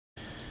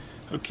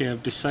Okay,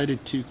 I've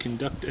decided to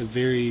conduct a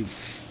very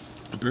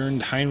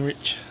Bernard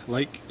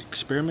Heinrich-like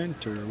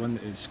experiment, or one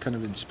that is kind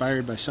of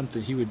inspired by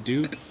something he would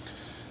do.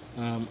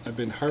 I've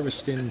been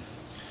harvesting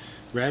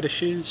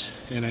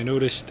radishes, and I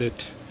noticed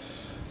that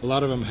a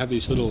lot of them have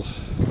these little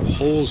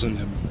holes in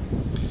them.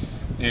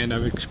 And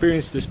I've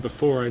experienced this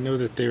before. I know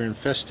that they're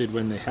infested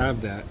when they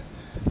have that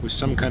with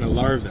some kind of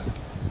larva.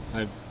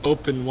 I've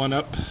opened one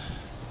up,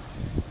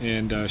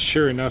 and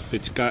sure enough,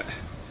 it's got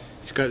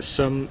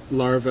some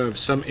larva of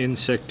some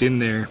insect in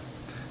there.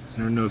 I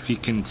don't know if you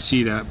can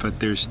see that, but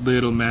there's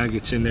little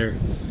maggots in there,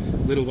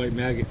 little white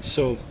maggots.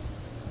 So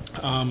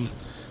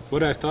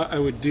what I thought I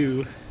would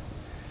do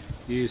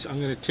is I'm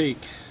going to take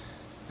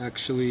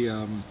actually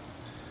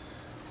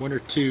one or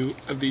two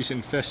of these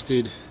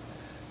infested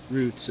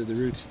roots, or the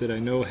roots that I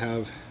know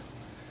have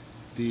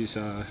these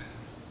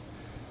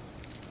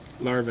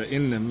larvae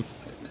in them,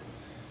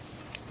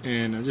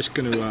 and I'm just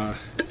going to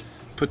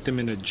put them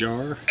in a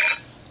jar.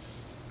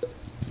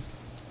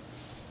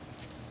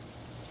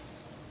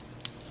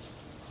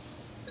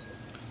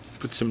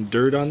 Put some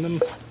dirt on them.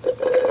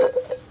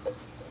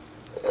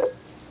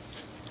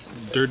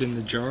 Dirt in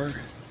the jar.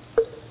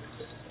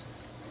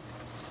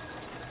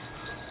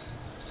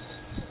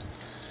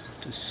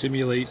 To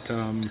simulate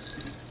the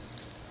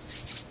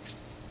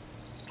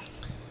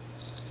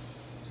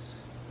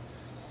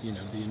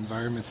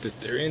environment that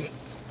they're in.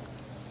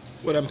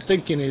 What I'm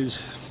thinking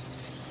is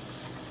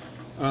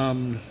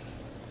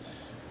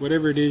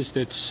whatever it is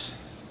that's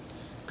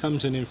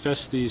comes and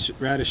infests these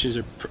radishes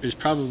is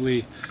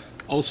probably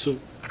also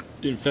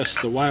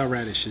infests the wild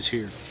radishes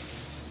here.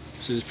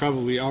 So there's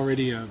probably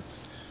already an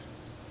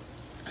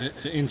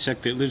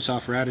insect that lives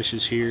off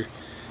radishes here,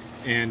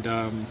 and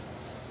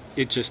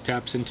it just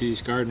taps into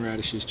these garden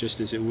radishes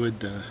just as it would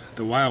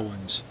the wild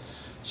ones.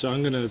 So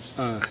I'm going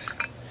to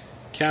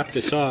cap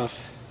this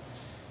off,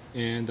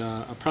 and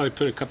I'll probably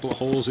put a couple of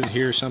holes in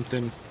here or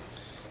something,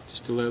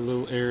 just to let a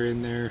little air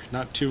in there.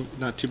 Not too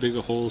big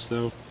of holes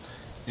though.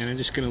 And I'm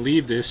just going to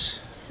leave this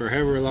for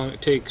however long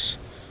it takes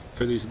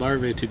for these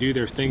larvae to do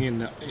their thing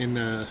in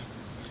the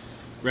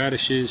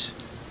radishes,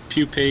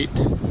 pupate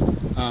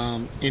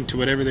into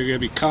whatever they're going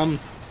to become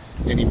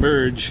and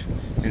emerge,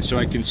 and so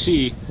I can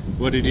see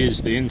what it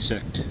is, the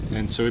insect.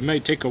 And so it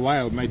might take a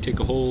while, it might take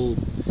a whole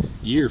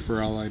year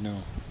for all I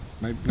know.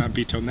 Might not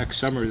be till next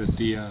summer that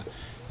the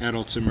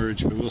adults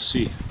emerge, but we'll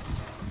see.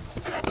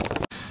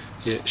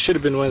 Yeah, it should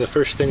have been one of the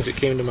first things that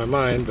came to my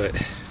mind, but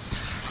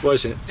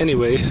wasn't.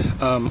 Anyway,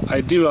 I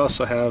do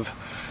also have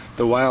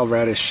the wild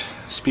radish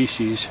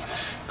species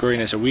growing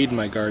as a weed in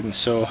my garden,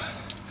 so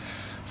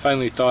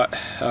finally thought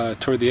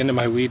toward the end of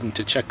my weeding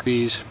to check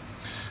these.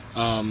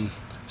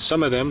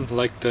 Some of them,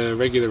 like the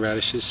regular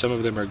radishes, some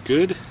of them are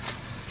good,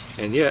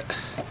 and yet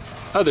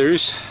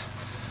others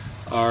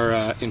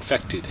are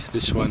infected.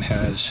 This one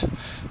has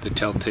the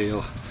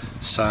telltale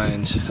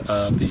signs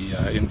of the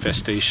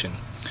infestation.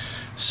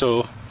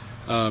 So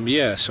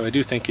yeah, so I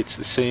do think it's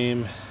the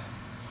same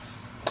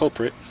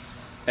culprit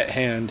at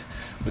hand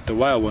with the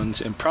wild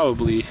ones, and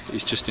probably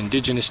is just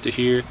indigenous to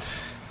here,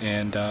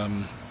 and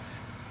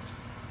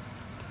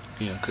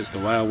because the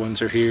wild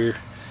ones are here,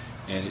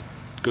 and it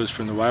goes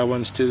from the wild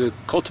ones to the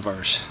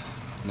cultivars,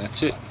 and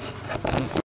that's it.